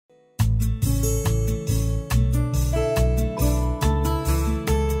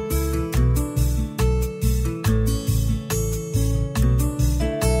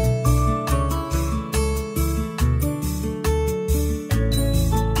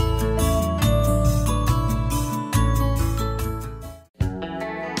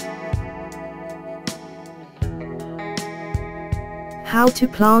How to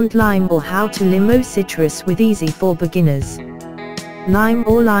plant lime or how to limo citrus with easy for beginners. Lime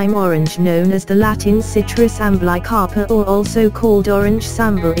or lime orange, known as the Latin Citrus amblycarpa or also called orange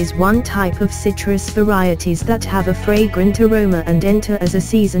sample, is one type of citrus varieties that have a fragrant aroma and enter as a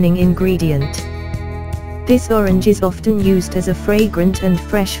seasoning ingredient. This orange is often used as a fragrant and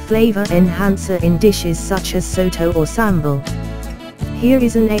fresh flavor enhancer in dishes such as soto or sambal. Here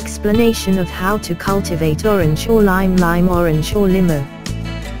is an explanation of how to cultivate orange or lime orange or limo.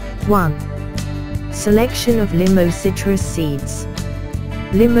 1. Selection of limo citrus seeds.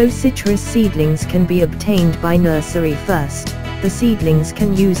 Limo citrus seedlings can be obtained by nursery first. The seedlings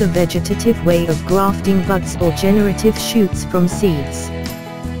can use a vegetative way of grafting buds or generative shoots from seeds.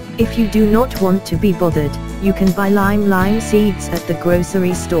 If you do not want to be bothered, you can buy lime seeds at the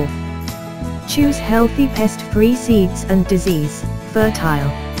grocery store. Choose healthy pest-free seeds and disease-fertile.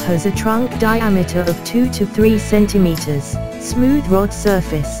 Has a trunk diameter of 2 to 3 centimeters, smooth rod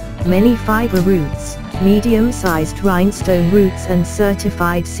surface, many fiber roots, medium-sized rhinestone roots and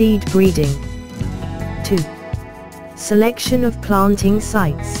certified seed breeding. 2. Selection of planting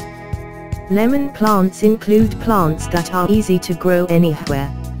sites. Lemon plants include plants that are easy to grow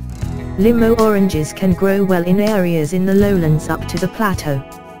anywhere. Limo oranges can grow well in areas in the lowlands up to the plateau.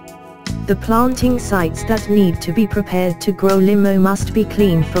 The planting sites that need to be prepared to grow limo must be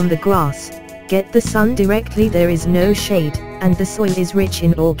clean from the grass, get the sun directly, there is no shade, and the soil is rich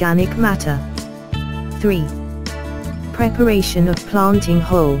in organic matter. 3. Preparation of planting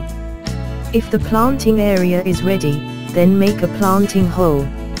hole. If the planting area is ready, then make a planting hole.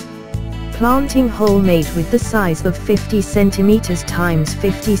 Planting hole made with the size of 50 cm times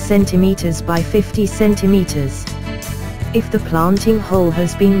 50 cm by 50 cm. If the planting hole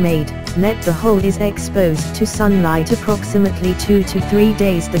has been made, let the hole is exposed to sunlight approximately 2 to 3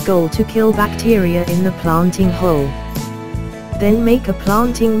 days. The goal to kill bacteria in the planting hole. Then make a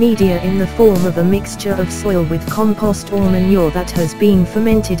planting media in the form of a mixture of soil with compost or manure that has been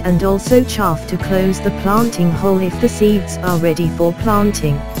fermented and also chaff to close the planting hole if the seeds are ready for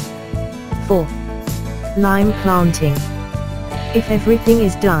planting. 4. Lime planting. If everything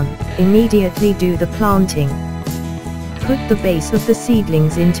is done, immediately do the planting. Put the base of the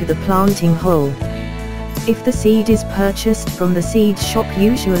seedlings into the planting hole. If the seed is purchased from the seed shop,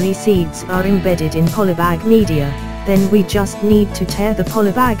 usually seeds are embedded in polybag media, then we just need to tear the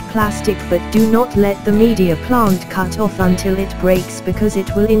polybag plastic, but do not let the media plant cut off until it breaks because it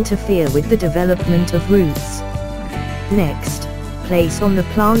will interfere with the development of roots. Next, place on the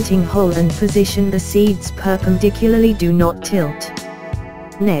planting hole and position the seeds perpendicularly, do not tilt.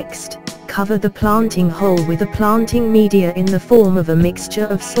 Next, cover the planting hole with a planting media in the form of a mixture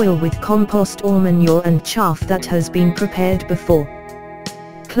of soil with compost or manure and chaff that has been prepared before.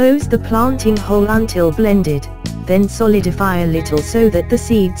 Close the planting hole until blended, then solidify a little so that the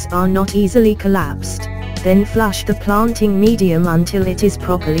seeds are not easily collapsed, then flush the planting medium until it is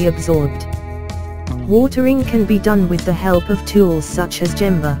properly absorbed. Watering can be done with the help of tools such as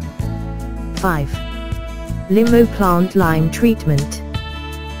Jember. 5. Limo plant lime treatment.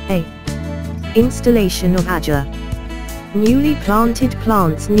 A. Installation of agar. Newly planted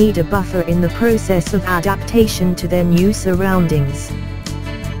plants need a buffer in the process of adaptation to their new surroundings.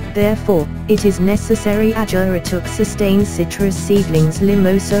 Therefore, it is necessary agar to sustain citrus seedlings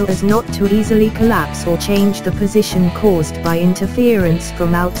limo so as not to easily collapse or change the position caused by interference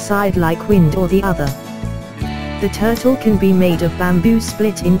from outside like wind or the other. The turtle can be made of bamboo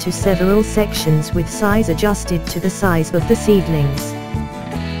split into several sections with size adjusted to the size of the seedlings.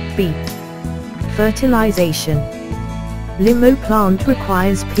 B. Fertilization. Limo plant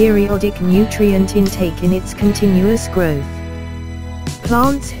requires periodic nutrient intake in its continuous growth.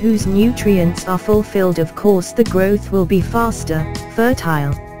 Plants whose nutrients are fulfilled, of course the growth will be faster,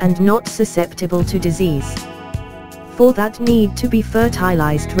 fertile, and not susceptible to disease. For that need to be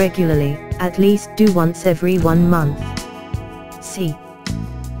fertilized regularly, at least do once every 1 month. C.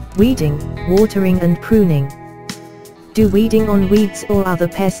 Weeding, watering and pruning. Do weeding on weeds or other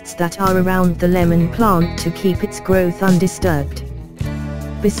pests that are around the lemon plant to keep its growth undisturbed.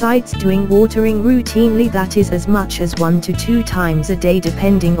 Besides doing watering routinely, that is as much as 1 to 2 times a day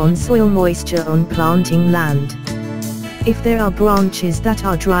depending on soil moisture on planting land. If there are branches that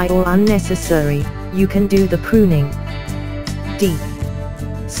are dry or unnecessary, you can do the pruning. D.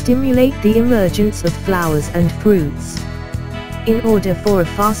 Stimulate the emergence of flowers and fruits. In order for a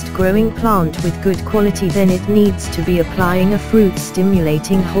fast-growing plant with good quality, then it needs to be applying a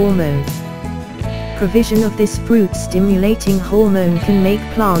fruit-stimulating hormone. Provision of this fruit-stimulating hormone can make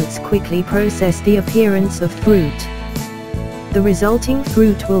plants quickly process the appearance of fruit. The resulting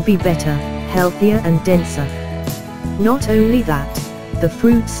fruit will be better, healthier and denser. Not only that, the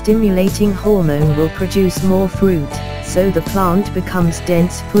fruit-stimulating hormone will produce more fruit, so the plant becomes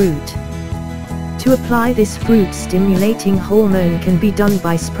dense fruit. To apply this fruit-stimulating hormone can be done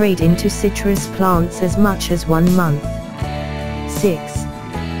by sprayed into citrus plants as much as 1 month. 6.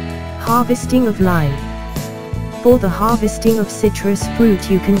 Harvesting of lime. For the harvesting of citrus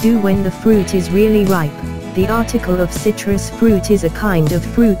fruit you can do when the fruit is really ripe. The article of citrus fruit is a kind of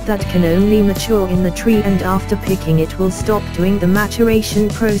fruit that can only mature in the tree, and after picking it will stop doing the maturation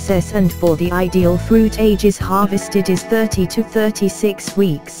process, and for the ideal fruit ages harvested is 30 to 36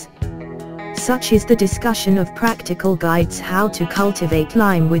 weeks. Such is the discussion of practical guides how to cultivate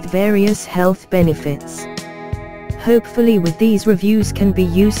lime with various health benefits. Hopefully with these reviews can be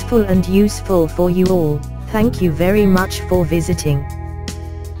useful for you all. Thank you very much for visiting.